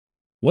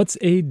What's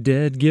a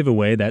dead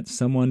giveaway that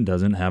someone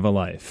doesn't have a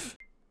life?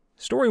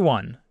 Story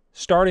 1.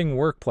 Starting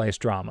workplace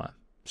drama.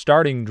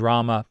 Starting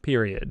drama,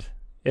 period.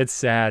 It's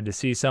sad to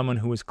see someone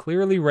who was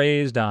clearly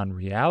raised on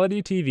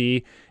reality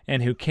TV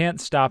and who can't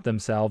stop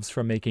themselves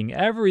from making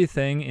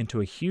everything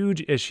into a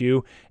huge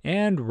issue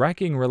and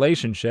wrecking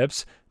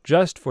relationships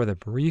just for the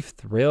brief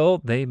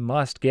thrill they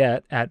must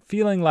get at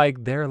feeling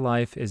like their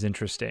life is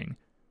interesting.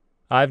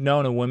 I've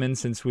known a woman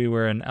since we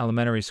were in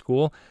elementary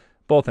school,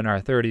 both in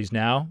our 30s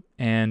now,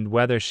 and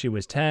whether she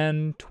was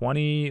 10,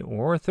 20,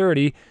 or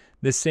 30,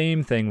 the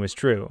same thing was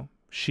true.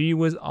 She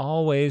was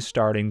always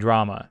starting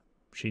drama.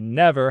 She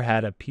never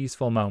had a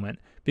peaceful moment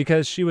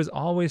because she was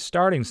always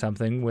starting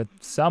something with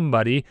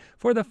somebody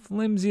for the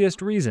flimsiest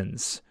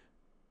reasons.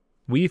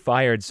 We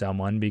fired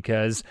someone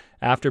because,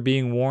 after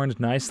being warned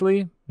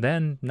nicely,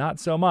 then not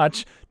so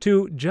much,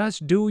 to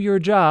just do your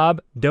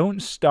job,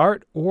 don't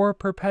start or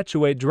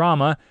perpetuate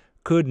drama,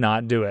 could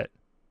not do it.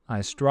 I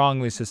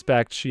strongly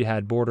suspect she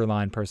had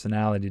borderline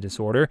personality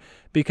disorder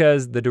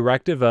because the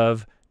directive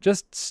of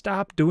just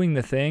stop doing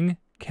the thing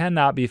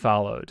cannot be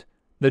followed.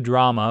 The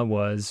drama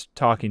was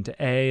talking to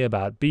A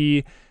about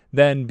B,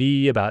 then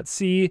B about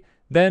C,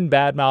 then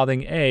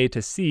bad-mouthing A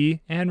to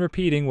C and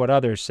repeating what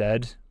others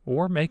said,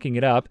 or making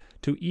it up,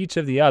 to each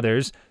of the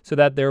others so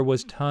that there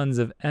was tons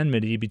of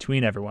enmity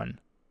between everyone.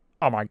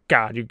 Oh my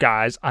God, you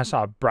guys, I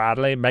saw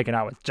Bradley making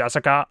out with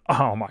Jessica.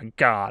 Oh my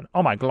God,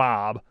 oh my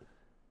glob.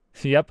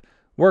 Yep.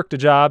 Worked a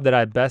job that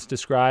I best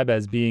describe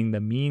as being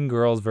the mean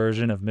girls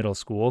version of middle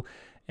school,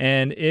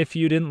 and if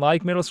you didn't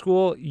like middle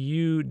school,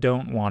 you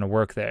don't want to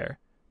work there.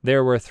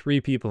 There were 3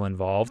 people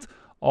involved,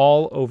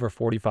 all over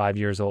 45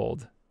 years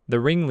old. The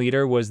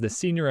ringleader was the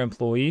senior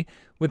employee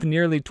with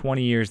nearly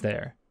 20 years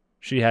there.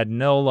 She had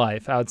no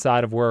life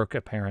outside of work,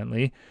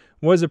 apparently,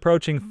 was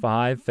approaching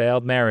 5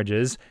 failed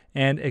marriages,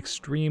 and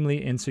extremely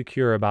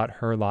insecure about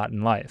her lot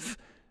in life.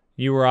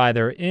 You were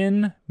either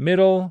in,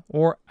 middle,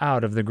 or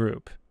out of the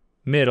group.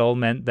 Middle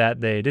meant that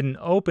they didn't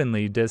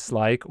openly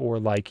dislike or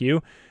like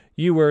you.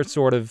 You were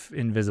sort of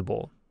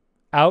invisible.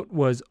 Out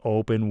was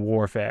open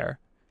warfare.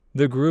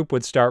 The group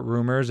would start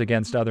rumors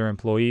against other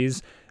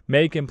employees,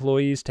 make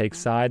employees take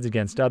sides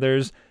against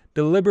others,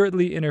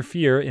 deliberately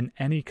interfere in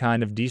any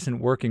kind of decent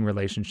working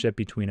relationship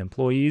between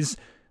employees.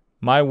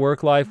 My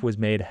work life was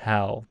made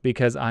hell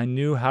because I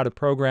knew how to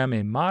program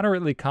a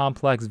moderately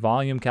complex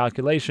volume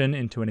calculation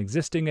into an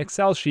existing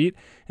Excel sheet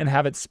and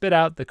have it spit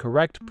out the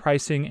correct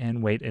pricing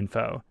and weight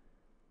info.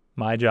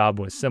 My job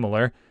was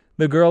similar.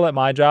 The girl at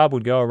my job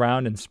would go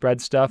around and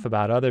spread stuff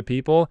about other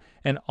people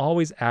and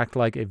always act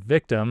like a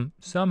victim,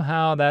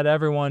 somehow that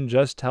everyone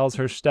just tells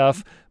her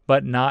stuff,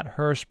 but not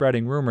her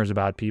spreading rumors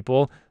about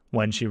people.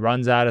 When she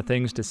runs out of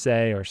things to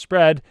say or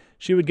spread,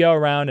 she would go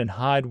around and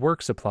hide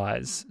work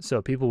supplies,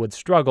 so people would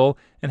struggle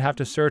and have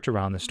to search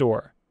around the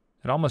store.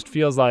 It almost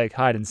feels like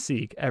hide and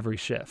seek every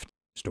shift.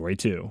 Story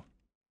 2.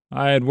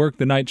 I had worked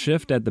the night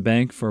shift at the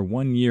bank for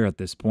 1 year at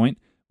this point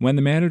when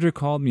the manager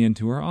called me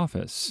into her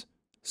office.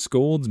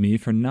 Scolds me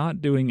for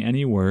not doing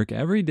any work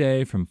every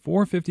day from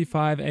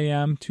 4:55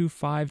 a.m. to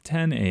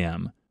 5:10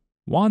 a.m.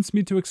 Wants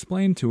me to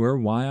explain to her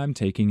why I'm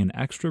taking an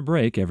extra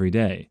break every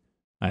day.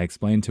 I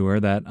explained to her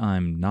that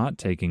I'm not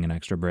taking an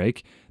extra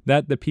break,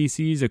 that the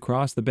PCs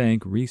across the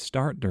bank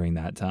restart during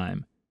that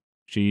time.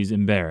 She's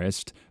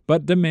embarrassed,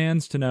 but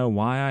demands to know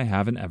why I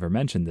haven't ever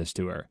mentioned this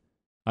to her.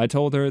 I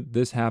told her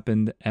this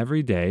happened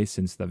every day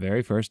since the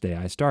very first day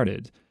I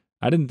started.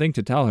 I didn't think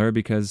to tell her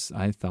because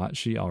I thought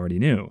she already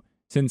knew,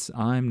 since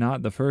I'm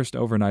not the first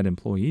overnight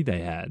employee they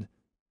had.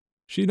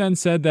 She then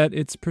said that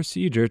it's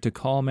procedure to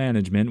call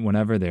management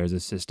whenever there's a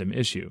system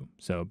issue,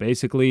 so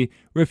basically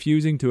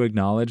refusing to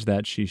acknowledge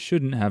that she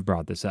shouldn't have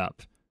brought this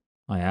up.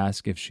 I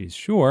ask if she's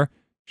sure,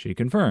 she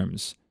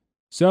confirms.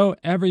 So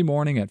every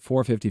morning at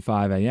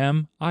 4:55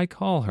 a.m., I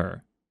call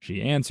her.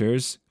 She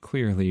answers,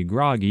 clearly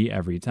groggy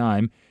every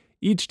time.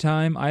 Each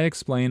time I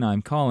explain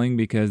I'm calling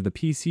because the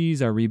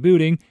PCs are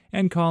rebooting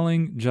and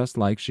calling just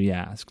like she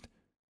asked.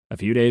 A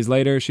few days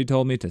later, she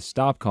told me to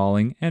stop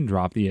calling and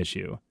drop the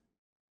issue.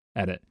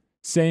 Edit.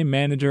 Same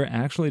manager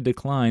actually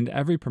declined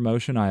every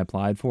promotion I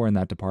applied for in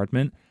that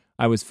department.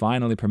 I was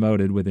finally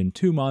promoted within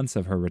 2 months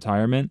of her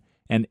retirement,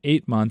 and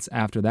 8 months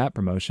after that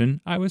promotion,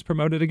 I was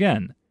promoted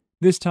again,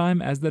 this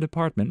time as the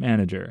department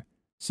manager.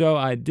 So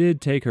I did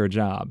take her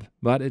job,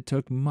 but it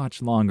took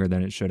much longer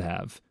than it should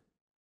have.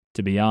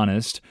 To be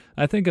honest,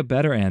 I think a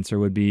better answer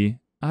would be,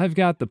 I've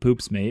got the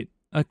poops, mate.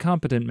 A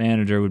competent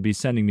manager would be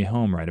sending me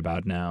home right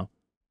about now.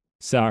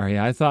 Sorry,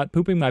 I thought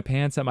pooping my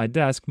pants at my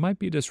desk might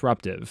be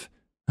disruptive.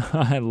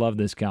 I love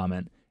this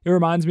comment. It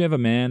reminds me of a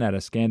man at a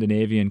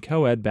Scandinavian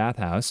co-ed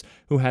bathhouse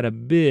who had a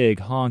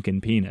big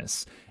honkin'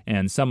 penis,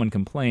 and someone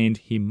complained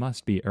he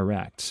must be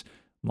erect.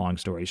 Long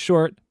story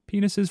short,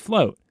 penises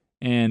float,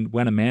 and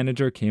when a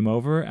manager came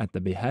over at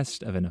the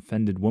behest of an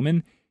offended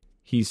woman,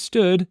 he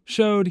stood,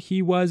 showed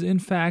he was in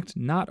fact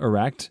not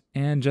erect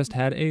and just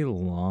had a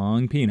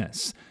long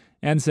penis,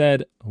 and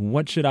said,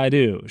 "What should I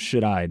do?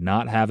 Should I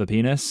not have a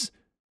penis?"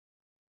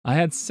 I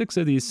had 6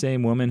 of these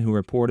same women who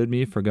reported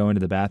me for going to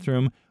the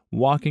bathroom,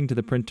 walking to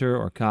the printer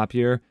or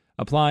copier,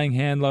 applying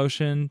hand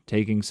lotion,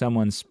 taking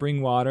someone's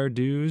spring water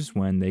dues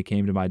when they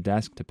came to my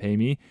desk to pay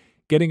me,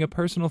 getting a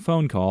personal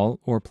phone call,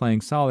 or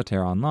playing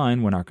solitaire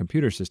online when our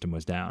computer system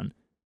was down.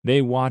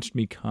 They watched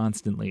me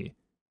constantly.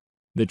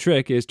 The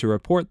trick is to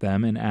report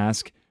them and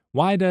ask,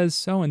 why does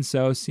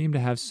so-and-so seem to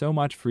have so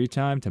much free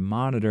time to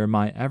monitor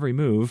my every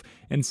move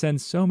and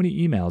send so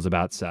many emails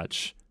about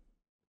such?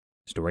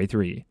 Story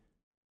 3.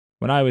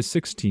 When I was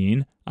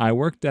 16, I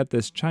worked at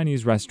this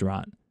Chinese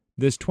restaurant.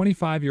 This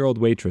 25-year-old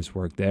waitress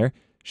worked there.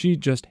 She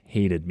just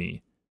hated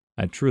me.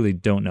 I truly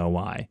don't know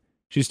why.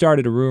 She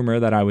started a rumor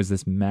that I was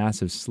this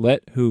massive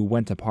slit who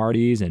went to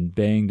parties and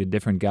banged a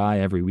different guy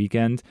every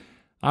weekend.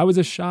 I was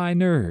a shy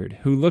nerd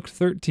who looked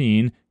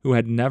 13 who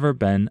had never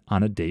been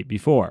on a date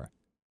before.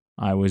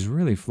 I was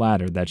really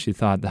flattered that she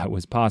thought that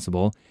was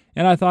possible,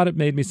 and I thought it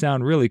made me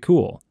sound really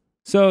cool.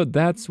 So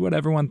that's what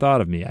everyone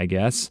thought of me, I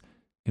guess.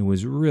 It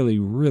was really,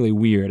 really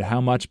weird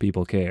how much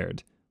people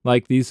cared.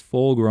 Like these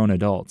full-grown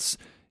adults.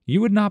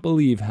 You would not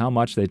believe how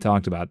much they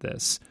talked about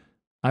this.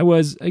 I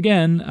was,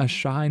 again, a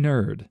shy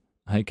nerd.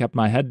 I kept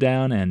my head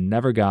down and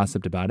never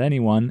gossiped about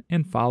anyone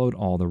and followed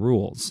all the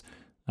rules.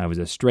 I was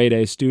a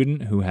straight-A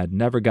student who had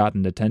never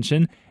gotten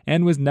detention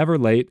and was never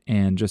late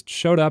and just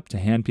showed up to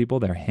hand people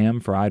their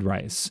ham-fried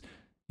rice.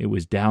 It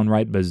was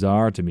downright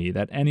bizarre to me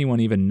that anyone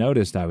even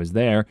noticed I was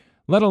there,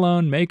 let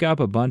alone make up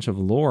a bunch of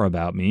lore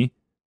about me.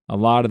 A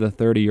lot of the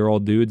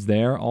 30-year-old dudes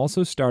there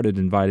also started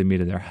inviting me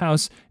to their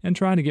house and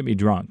trying to get me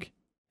drunk.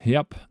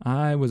 Yep,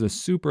 I was a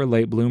super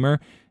late bloomer,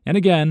 and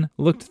again,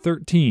 looked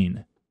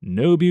 13.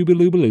 No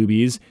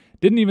booby-looby-loobies,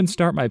 didn't even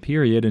start my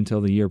period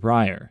until the year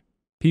prior.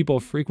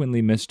 People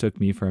frequently mistook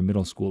me for a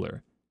middle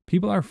schooler.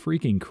 People are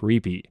freaking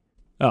creepy.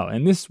 Oh,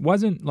 and this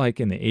wasn't like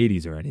in the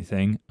 80s or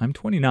anything. I'm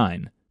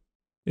 29.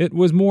 It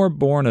was more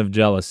born of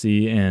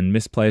jealousy and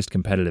misplaced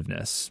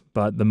competitiveness,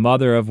 but the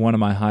mother of one of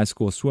my high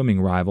school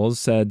swimming rivals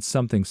said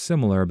something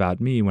similar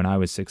about me when I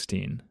was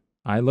 16.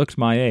 I looked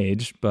my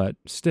age, but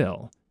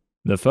still.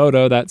 The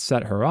photo that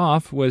set her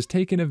off was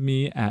taken of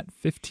me at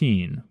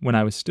 15, when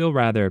I was still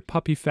rather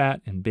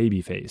puppy-fat and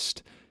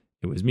baby-faced.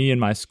 It was me in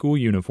my school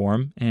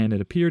uniform, and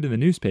it appeared in the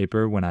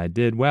newspaper when I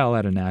did well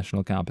at a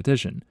national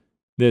competition.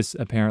 This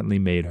apparently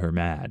made her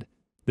mad.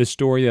 The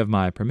story of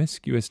my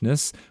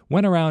promiscuousness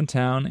went around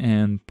town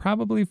and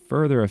probably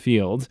further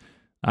afield.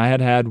 I had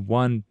had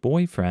one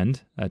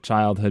boyfriend, a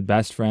childhood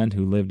best friend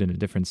who lived in a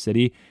different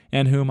city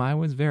and whom I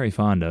was very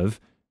fond of.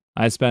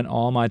 I spent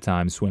all my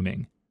time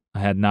swimming. I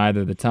had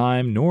neither the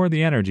time nor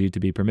the energy to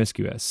be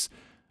promiscuous.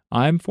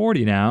 I'm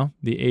 40 now,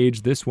 the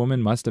age this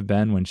woman must have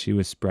been when she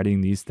was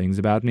spreading these things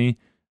about me.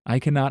 I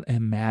cannot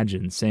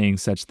imagine saying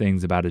such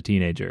things about a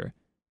teenager.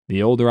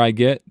 The older I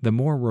get, the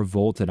more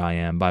revolted I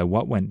am by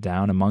what went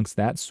down amongst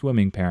that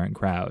swimming parent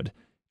crowd.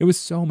 It was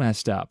so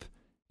messed up.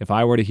 If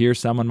I were to hear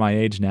someone my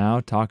age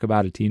now talk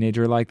about a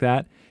teenager like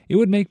that, it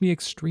would make me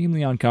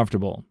extremely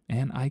uncomfortable,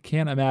 and I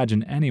can't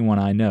imagine anyone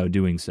I know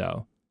doing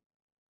so.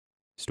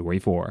 Story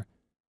 4.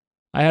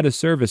 I had a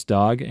service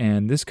dog,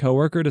 and this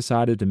coworker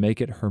decided to make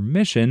it her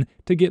mission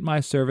to get my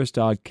service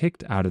dog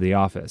kicked out of the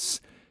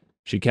office.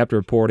 She kept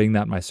reporting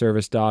that my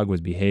service dog was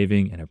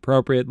behaving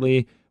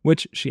inappropriately,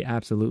 which she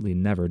absolutely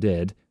never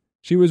did.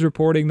 She was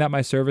reporting that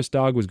my service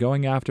dog was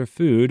going after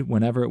food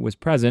whenever it was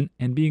present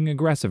and being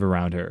aggressive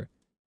around her.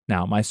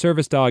 Now, my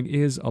service dog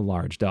is a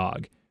large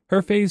dog.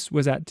 Her face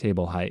was at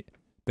table height.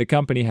 The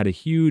company had a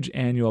huge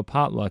annual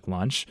potluck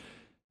lunch.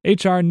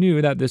 HR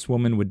knew that this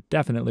woman would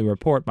definitely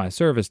report my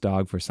service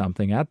dog for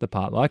something at the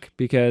potluck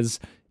because,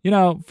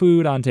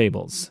 food on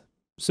tables.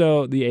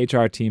 So the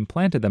HR team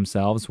planted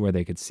themselves where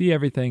they could see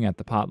everything at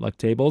the potluck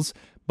tables,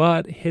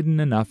 but hidden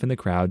enough in the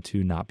crowd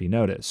to not be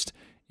noticed,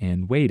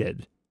 and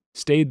waited.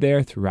 Stayed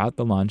there throughout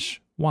the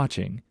lunch,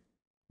 watching.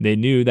 They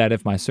knew that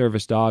if my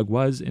service dog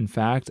was, in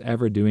fact,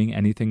 ever doing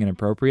anything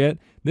inappropriate,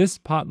 this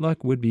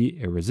potluck would be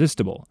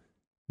irresistible.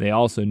 They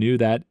also knew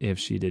that if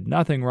she did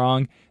nothing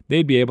wrong,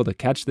 they'd be able to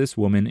catch this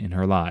woman in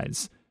her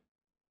lies.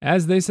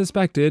 As they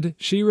suspected,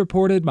 she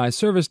reported my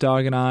service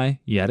dog and I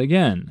yet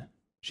again.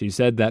 She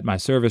said that my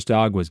service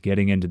dog was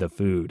getting into the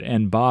food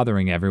and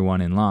bothering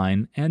everyone in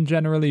line and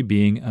generally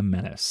being a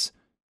menace.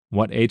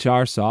 What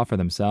HR saw for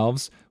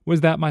themselves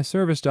was that my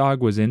service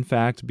dog was in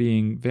fact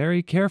being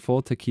very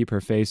careful to keep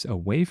her face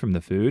away from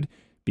the food,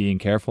 being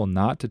careful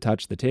not to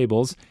touch the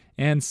tables,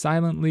 and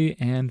silently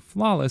and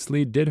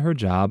flawlessly did her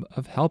job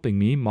of helping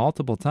me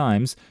multiple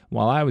times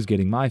while I was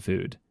getting my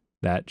food,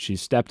 that she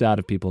stepped out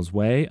of people's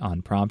way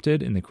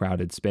unprompted in the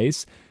crowded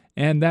space,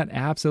 and that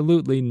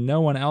absolutely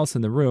no one else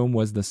in the room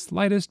was the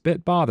slightest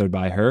bit bothered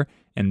by her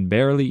and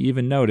barely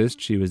even noticed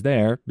she was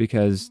there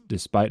because,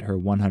 despite her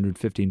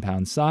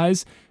 115-pound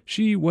size,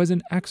 she was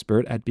an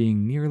expert at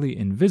being nearly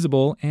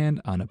invisible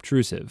and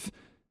unobtrusive.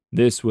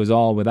 This was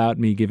all without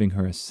me giving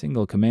her a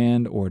single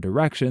command or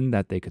direction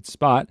that they could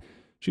spot.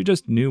 She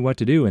just knew what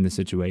to do in the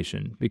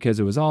situation because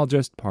it was all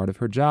just part of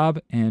her job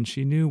and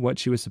she knew what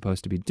she was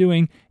supposed to be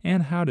doing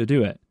and how to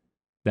do it.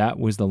 That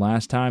was the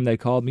last time they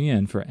called me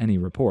in for any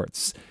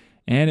reports.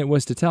 And it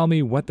was to tell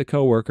me what the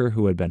coworker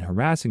who had been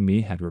harassing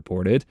me had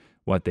reported,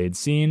 what they'd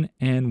seen,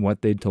 and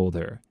what they'd told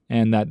her,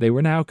 and that they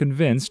were now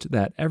convinced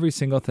that every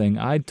single thing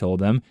I'd told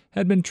them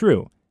had been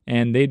true,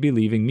 and they'd be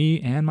leaving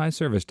me and my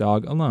service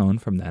dog alone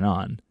from then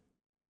on.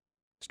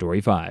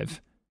 Story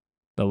 5.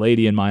 The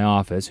lady in my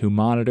office who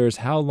monitors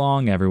how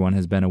long everyone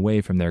has been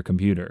away from their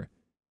computer.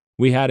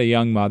 We had a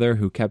young mother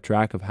who kept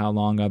track of how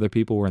long other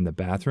people were in the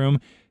bathroom,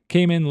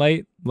 came in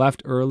late,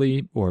 left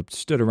early, or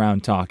stood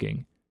around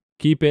talking.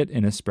 Keep it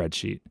in a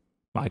spreadsheet.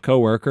 My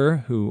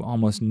coworker, who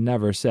almost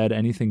never said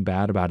anything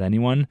bad about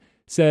anyone,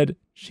 said,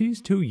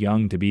 "She's too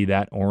young to be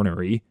that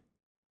ornery."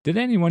 Did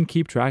anyone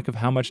keep track of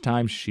how much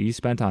time she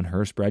spent on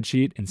her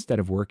spreadsheet instead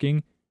of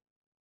working?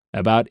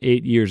 About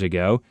 8 years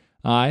ago,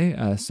 I,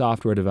 a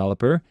software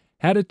developer,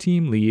 had a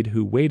team lead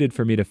who waited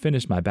for me to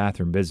finish my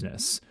bathroom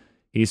business.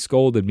 He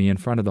scolded me in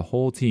front of the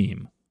whole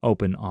team.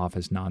 Open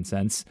office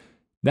nonsense.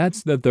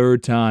 "That's the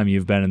third time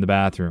you've been in the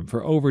bathroom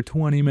for over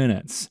 20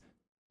 minutes.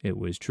 It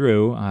was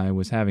true. I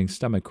was having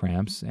stomach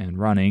cramps and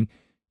running.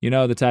 You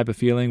know, the type of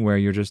feeling where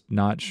you're just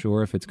not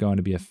sure if it's going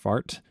to be a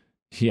fart?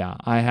 Yeah,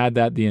 I had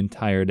that the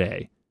entire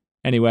day.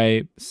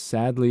 Anyway,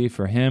 sadly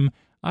for him,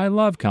 I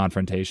love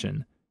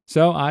confrontation.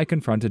 So I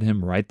confronted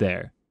him right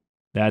there.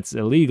 That's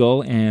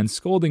illegal, and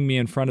scolding me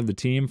in front of the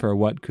team for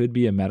what could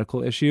be a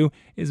medical issue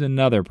is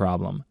another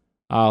problem.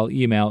 I'll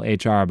email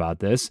HR about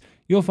this.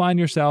 You'll find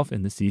yourself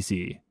in the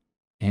CC.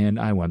 And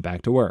I went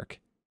back to work.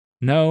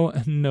 No,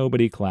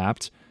 nobody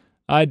clapped.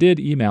 I did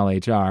email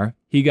HR.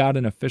 He got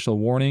an official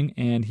warning,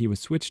 and he was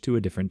switched to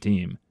a different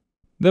team.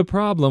 The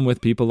problem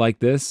with people like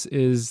this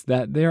is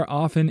that they're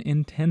often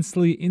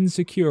intensely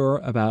insecure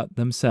about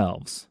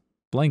themselves.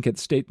 Blanket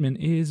statement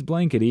is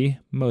blankety,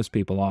 most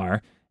people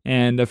are,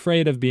 and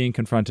afraid of being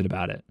confronted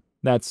about it.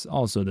 That's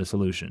also the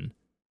solution.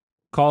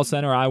 Call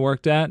center I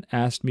worked at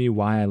asked me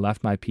why I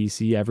left my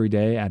PC every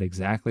day at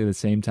exactly the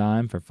same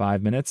time for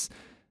 5 minutes.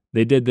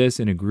 They did this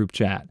in a group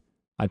chat.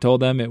 I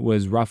told them it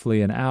was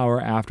roughly an hour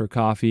after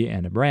coffee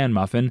and a bran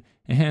muffin,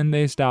 and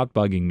they stopped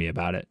bugging me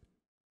about it.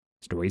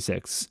 Story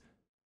 6.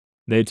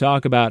 They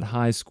talk about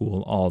high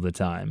school all the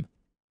time.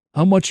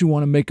 "How much you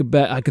want to make a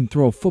bet I can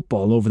throw a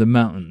football over the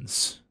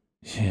mountains?"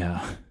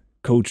 "Yeah,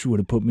 coach would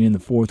have put me in the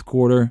fourth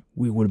quarter.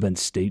 We would have been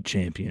state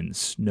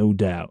champions, no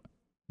doubt.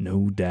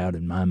 No doubt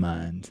in my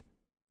mind."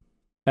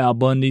 "Al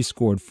Bundy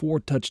scored 4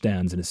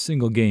 touchdowns in a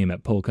single game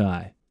at Polk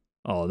High."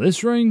 "Oh,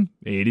 this ring?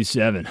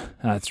 87.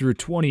 I threw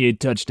 28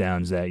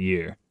 touchdowns that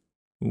year."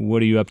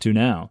 "What are you up to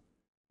now?"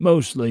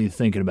 "Mostly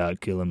thinking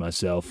about killing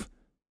myself."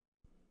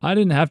 I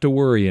didn't have to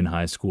worry in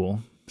high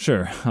school.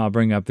 Sure, I'll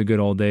bring up the good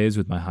old days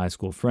with my high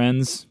school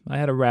friends. I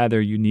had a rather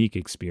unique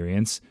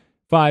experience.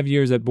 5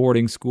 years at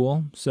boarding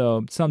school,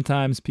 so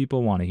sometimes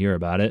people want to hear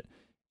about it.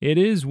 It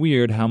is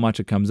weird how much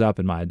it comes up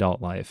in my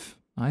adult life.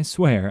 I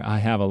swear I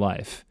have a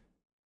life.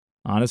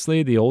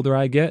 Honestly, the older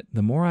I get,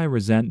 the more I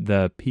resent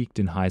the peaked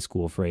in high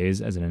school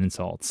phrase as an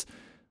insult.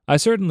 I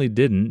certainly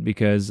didn't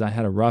because I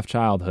had a rough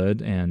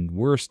childhood and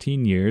worse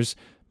teen years,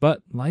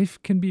 but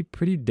life can be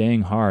pretty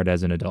dang hard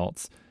as an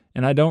adult,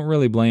 and I don't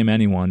really blame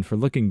anyone for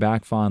looking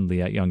back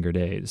fondly at younger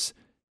days.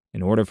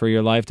 In order for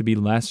your life to be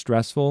less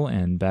stressful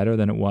and better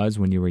than it was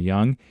when you were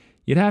young,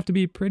 you'd have to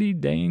be pretty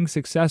dang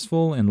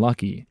successful and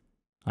lucky.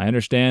 I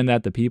understand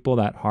that the people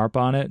that harp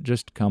on it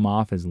just come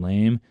off as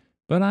lame,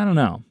 but I don't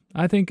know.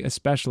 I think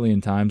especially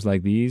in times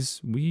like these,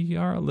 we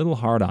are a little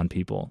hard on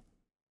people.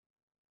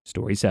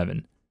 Story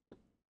 7.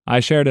 I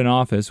shared an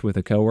office with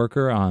a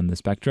coworker on the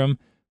spectrum,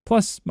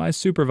 plus my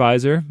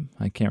supervisor.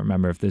 I can't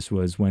remember if this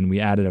was when we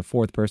added a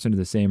fourth person to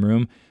the same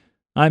room.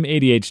 I'm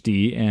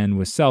ADHD and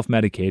was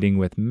self-medicating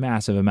with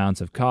massive amounts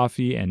of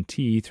coffee and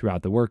tea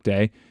throughout the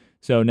workday,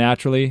 so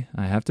naturally,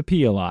 I have to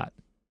pee a lot.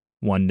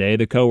 One day,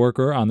 the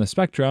coworker on the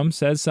spectrum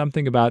says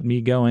something about me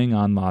going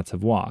on lots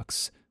of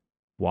walks.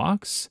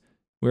 Walks?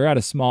 We're at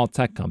a small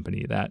tech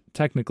company that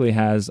technically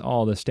has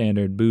all the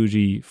standard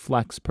bougie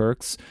flex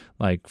perks,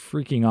 like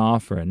freaking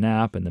off for a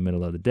nap in the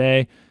middle of the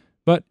day,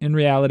 but in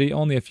reality,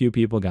 only a few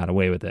people got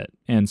away with it,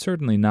 and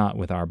certainly not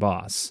with our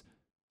boss.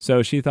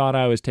 So she thought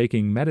I was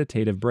taking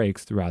meditative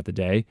breaks throughout the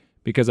day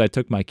because I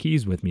took my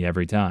keys with me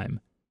every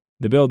time.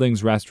 The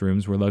building's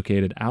restrooms were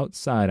located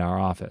outside our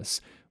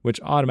office,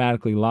 which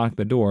automatically locked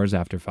the doors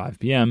after 5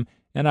 p.m.,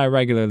 and I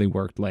regularly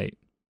worked late.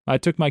 I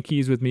took my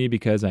keys with me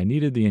because I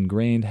needed the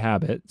ingrained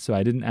habit so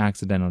I didn't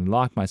accidentally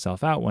lock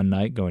myself out one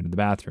night going to the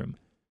bathroom.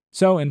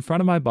 So in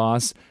front of my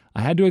boss,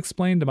 I had to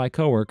explain to my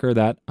coworker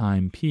that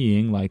I'm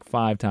peeing like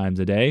 5 times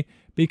a day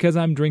because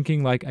I'm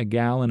drinking like a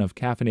gallon of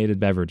caffeinated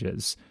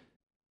beverages.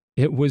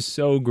 It was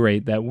so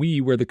great that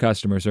we were the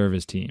customer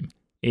service team.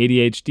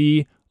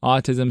 ADHD,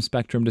 autism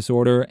spectrum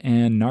disorder,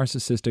 and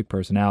narcissistic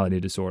personality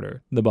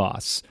disorder, the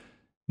boss.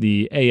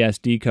 The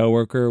ASD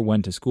coworker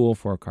went to school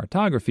for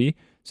cartography,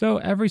 so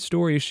every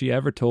story she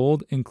ever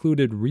told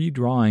included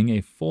redrawing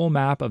a full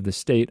map of the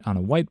state on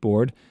a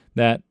whiteboard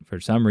that,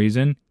 for some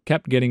reason,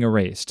 kept getting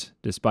erased,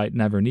 despite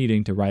never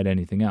needing to write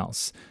anything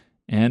else.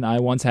 And I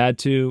once had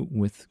to,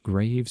 with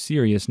grave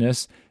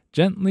seriousness,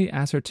 gently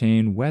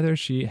ascertain whether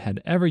she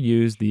had ever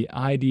used the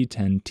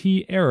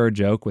ID10T error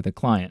joke with a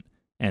client,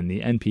 and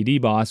the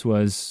NPD boss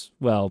was,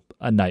 well,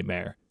 a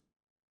nightmare.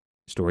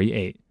 Story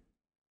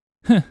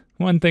 8.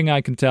 One thing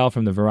I can tell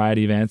from the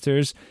variety of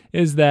answers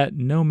is that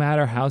no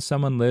matter how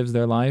someone lives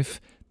their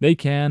life, they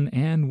can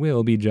and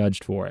will be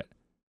judged for it.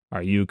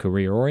 Are you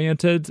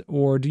career-oriented,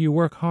 or do you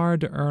work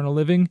hard to earn a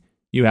living?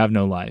 You have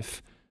no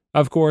life.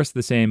 Of course,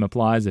 the same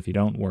applies if you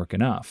don't work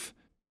enough.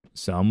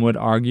 Some would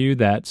argue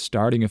that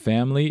starting a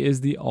family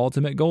is the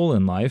ultimate goal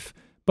in life,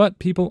 but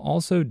people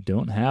also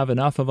don't have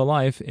enough of a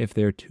life if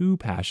they're too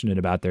passionate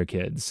about their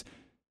kids.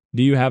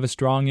 Do you have a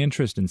strong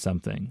interest in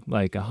something,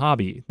 like a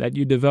hobby, that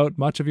you devote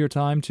much of your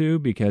time to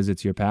because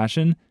it's your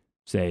passion?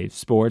 Say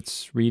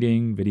sports,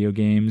 reading, video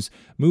games,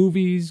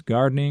 movies,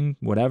 gardening,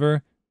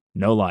 whatever?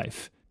 No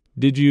life.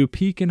 Did you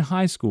peak in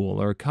high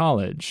school or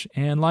college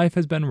and life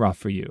has been rough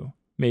for you?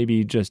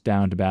 Maybe just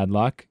down to bad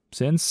luck?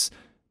 Since?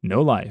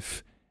 No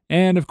life.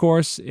 And of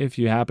course, if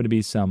you happen to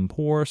be some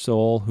poor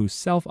soul who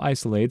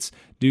self-isolates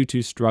due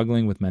to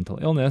struggling with mental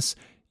illness,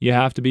 you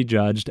have to be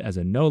judged as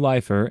a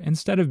no-lifer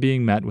instead of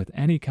being met with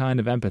any kind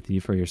of empathy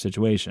for your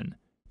situation.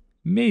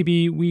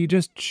 Maybe we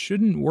just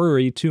shouldn't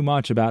worry too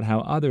much about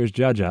how others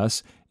judge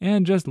us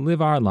and just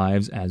live our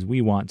lives as we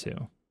want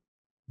to.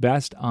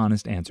 Best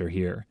honest answer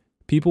here.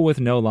 People with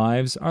no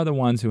lives are the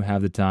ones who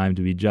have the time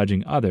to be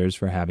judging others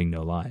for having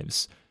no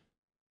lives.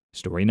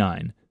 Story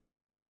 9.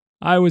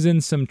 I was in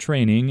some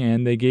training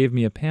and they gave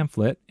me a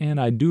pamphlet and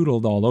I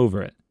doodled all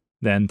over it,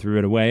 then threw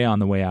it away on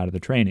the way out of the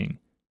training.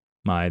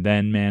 My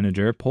then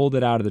manager pulled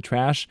it out of the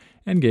trash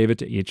and gave it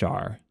to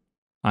HR.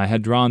 I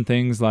had drawn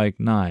things like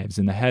knives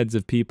in the heads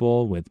of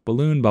people with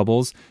balloon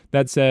bubbles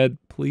that said,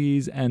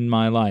 "Please end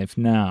my life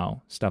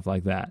now," stuff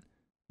like that.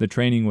 The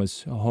training was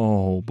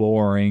so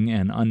boring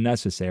and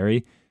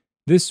unnecessary.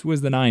 This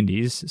was the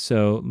 90s,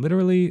 so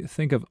literally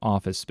think of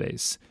Office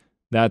Space.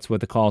 That's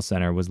what the call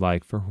center was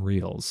like for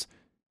reals.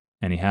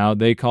 Anyhow,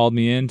 they called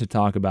me in to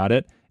talk about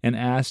it and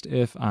asked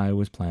if I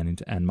was planning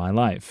to end my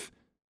life.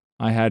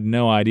 I had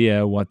no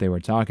idea what they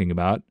were talking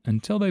about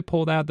until they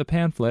pulled out the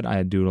pamphlet I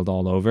had doodled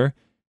all over.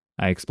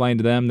 I explained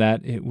to them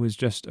that it was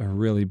just a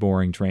really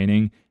boring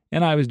training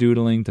and I was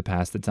doodling to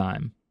pass the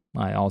time.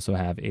 I also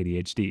have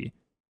ADHD.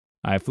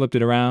 I flipped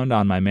it around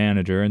on my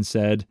manager and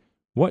said,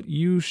 "What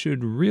you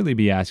should really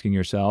be asking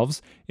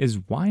yourselves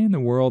is why in the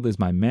world is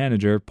my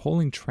manager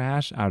pulling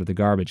trash out of the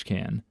garbage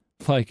can?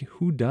 Like,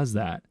 who does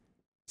that?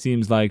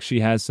 Seems like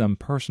she has some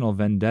personal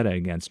vendetta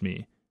against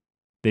me."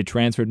 They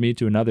transferred me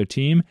to another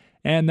team,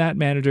 and that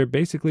manager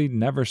basically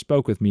never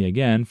spoke with me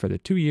again for the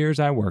 2 years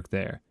I worked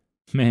there.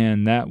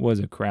 Man, that was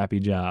a crappy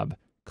job.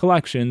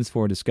 Collections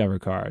for Discover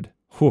Card.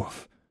 Whew.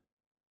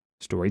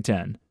 Story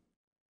 10.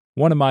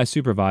 One of my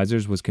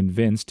supervisors was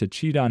convinced to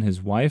cheat on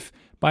his wife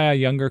by a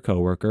younger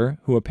coworker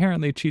who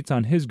apparently cheats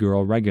on his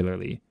girl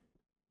regularly.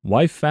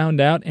 Wife found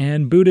out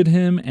and booted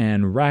him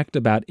and racked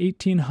about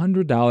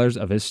 $1,800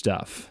 of his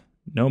stuff.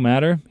 No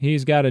matter,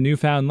 he's got a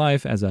newfound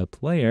life as a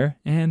player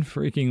and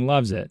freaking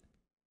loves it.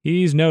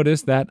 He's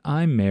noticed that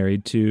I'm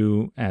married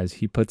to, as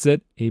he puts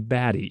it, a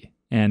baddie,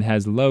 and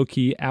has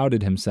low-key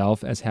outed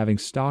himself as having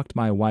stalked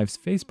my wife's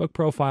Facebook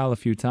profile a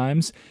few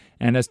times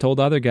and has told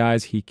other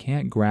guys he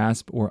can't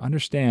grasp or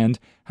understand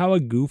how a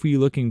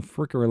goofy-looking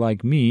fricker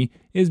like me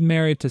is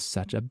married to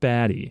such a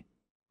baddie.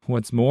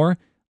 What's more,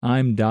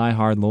 I'm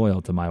die-hard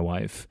loyal to my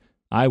wife.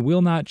 I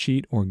will not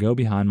cheat or go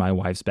behind my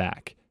wife's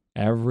back.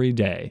 Every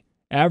day.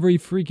 Every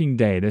freaking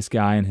day, this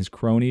guy and his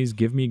cronies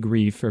give me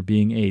grief for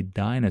being a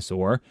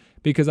dinosaur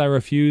because I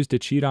refuse to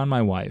cheat on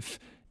my wife.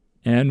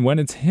 And when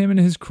it's him and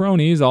his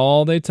cronies,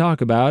 all they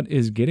talk about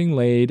is getting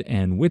laid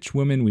and which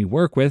women we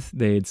work with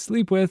they'd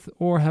sleep with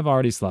or have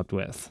already slept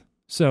with.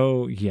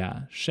 So,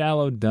 yeah,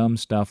 shallow, dumb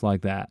stuff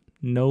like that.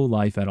 No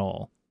life at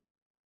all.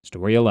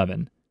 Story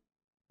 11.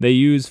 They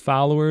use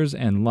followers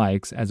and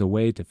likes as a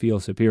way to feel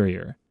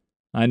superior.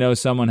 I know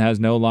someone has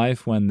no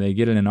life when they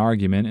get in an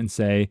argument and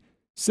say,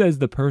 "Says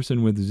the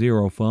person with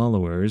 0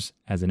 followers,"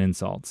 as an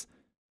insult.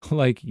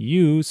 Like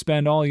you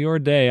spend all your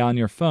day on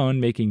your phone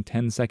making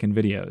 10-second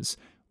videos.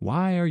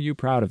 Why are you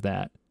proud of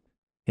that?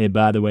 Hey,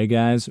 by the way,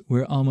 guys,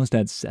 we're almost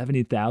at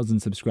 70,000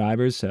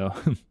 subscribers, so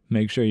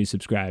make sure you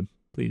subscribe.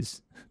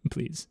 Please,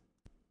 please.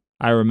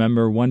 I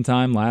remember one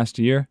time last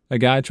year, a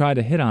guy tried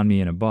to hit on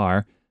me in a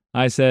bar.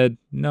 I said,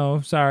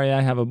 "No, sorry,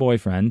 I have a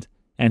boyfriend."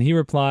 And he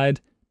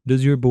replied,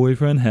 "Does your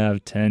boyfriend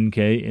have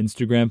 10K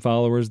Instagram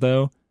followers,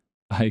 though?"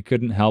 I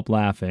couldn't help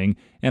laughing,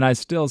 and I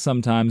still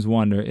sometimes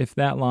wonder if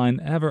that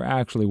line ever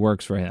actually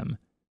works for him.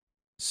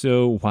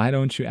 So why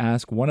don't you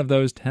ask one of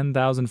those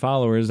 10,000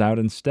 followers out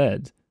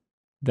instead?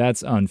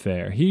 That's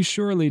unfair. He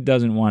surely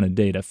doesn't want to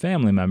date a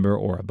family member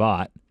or a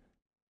bot.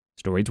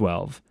 Story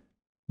 12.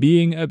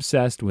 Being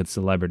obsessed with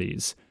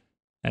celebrities.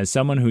 As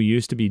someone who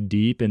used to be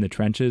deep in the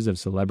trenches of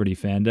celebrity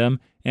fandom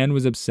and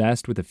was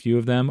obsessed with a few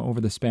of them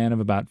over the span of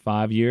about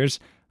 5 years,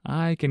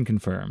 I can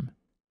confirm.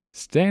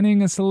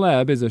 Standing a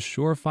celeb is a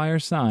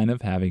surefire sign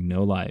of having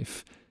no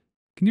life.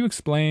 Can you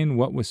explain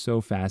what was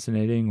so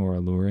fascinating or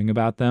alluring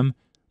about them?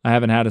 I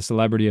haven't had a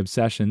celebrity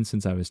obsession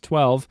since I was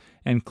 12,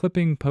 and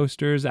clipping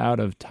posters out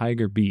of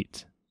Tiger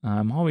Beat.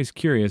 I'm always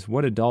curious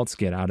what adults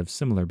get out of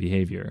similar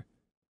behavior.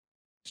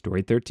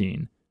 Story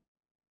 13.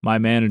 My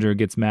manager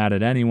gets mad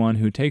at anyone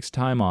who takes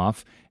time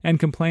off and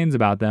complains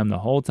about them the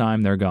whole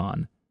time they're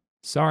gone.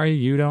 Sorry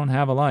you don't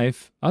have a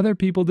life. Other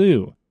people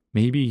do.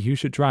 Maybe you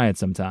should try it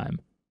sometime.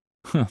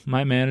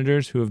 My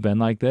managers who have been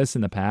like this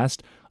in the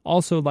past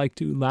also like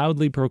to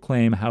loudly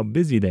proclaim how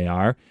busy they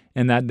are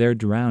and that they're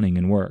drowning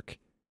in work.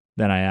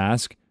 Then I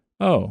ask,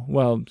 "Oh,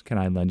 well, can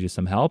I lend you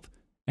some help?"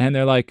 And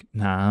they're like,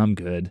 "Nah, I'm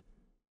good."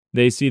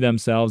 They see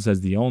themselves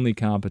as the only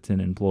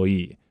competent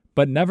employee,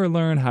 but never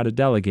learn how to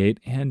delegate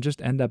and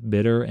just end up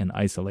bitter and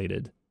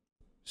isolated.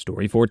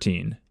 Story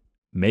 14.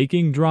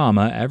 Making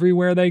drama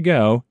everywhere they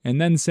go and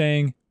then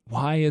saying,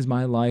 "Why is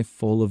my life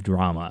full of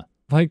drama?"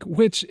 Like,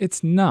 which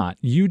it's not.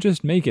 You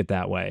just make it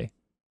that way.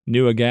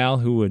 Knew a gal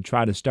who would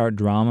try to start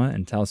drama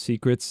and tell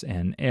secrets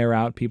and air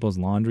out people's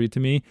laundry to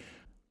me.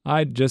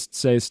 I'd just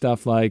say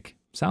stuff like,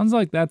 "Sounds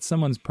like that's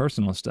someone's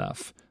personal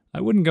stuff. I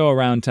wouldn't go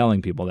around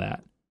telling people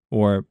that."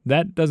 Or,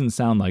 "That doesn't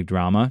sound like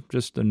drama,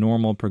 just a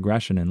normal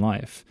progression in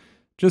life."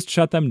 Just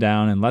shut them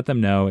down and let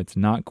them know it's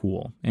not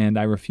cool, and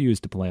I refuse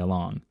to play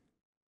along.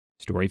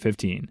 Story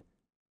 15.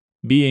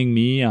 Being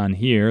me on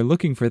here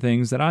looking for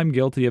things that I'm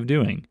guilty of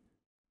doing.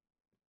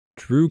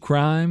 True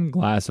crime,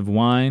 glass of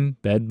wine,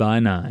 bed by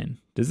 9.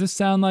 Does this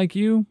sound like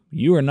you?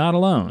 You are not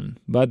alone,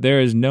 but there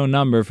is no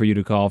number for you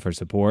to call for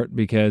support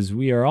because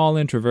we are all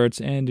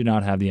introverts and do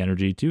not have the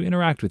energy to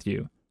interact with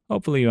you.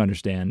 Hopefully you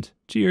understand.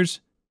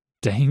 Cheers.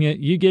 Dang it,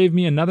 you gave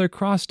me another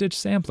cross-stitch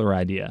sampler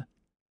idea.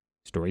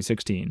 Story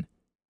 16.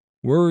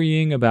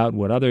 Worrying about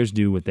what others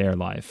do with their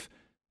life.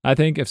 I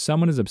think if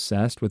someone is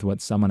obsessed with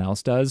what someone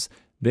else does,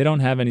 they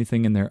don't have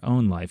anything in their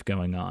own life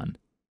going on.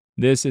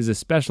 This is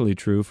especially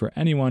true for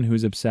anyone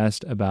who's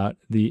obsessed about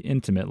the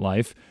intimate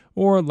life,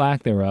 or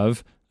lack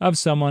thereof, of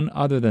someone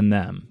other than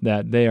them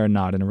that they are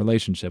not in a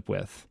relationship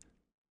with.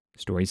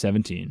 Story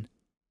 17.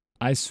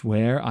 I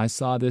swear I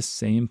saw this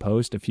same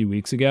post a few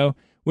weeks ago,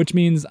 which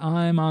means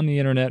I'm on the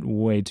internet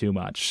way too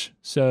much.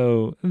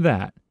 So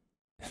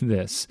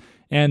this,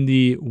 and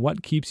the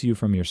what keeps you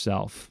from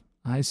yourself.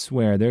 I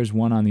swear there's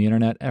one on the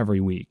internet every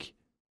week.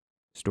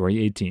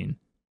 Story 18.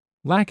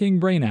 Lacking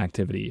brain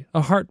activity,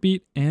 a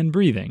heartbeat, and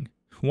breathing.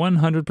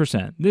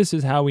 100%. This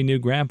is how we knew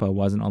Grandpa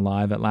wasn't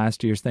alive at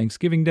last year's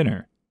Thanksgiving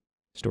dinner.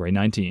 Story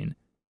 19.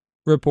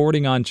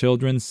 Reporting on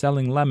children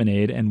selling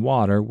lemonade and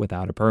water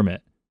without a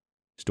permit.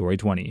 Story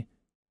 20.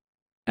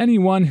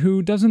 Anyone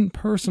who doesn't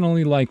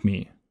personally like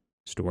me.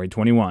 Story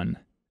 21.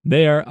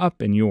 They are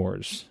up in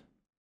yours.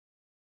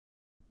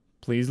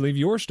 Please leave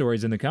your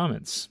stories in the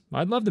comments.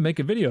 I'd love to make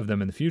a video of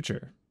them in the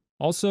future.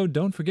 Also,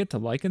 don't forget to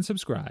like and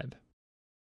subscribe.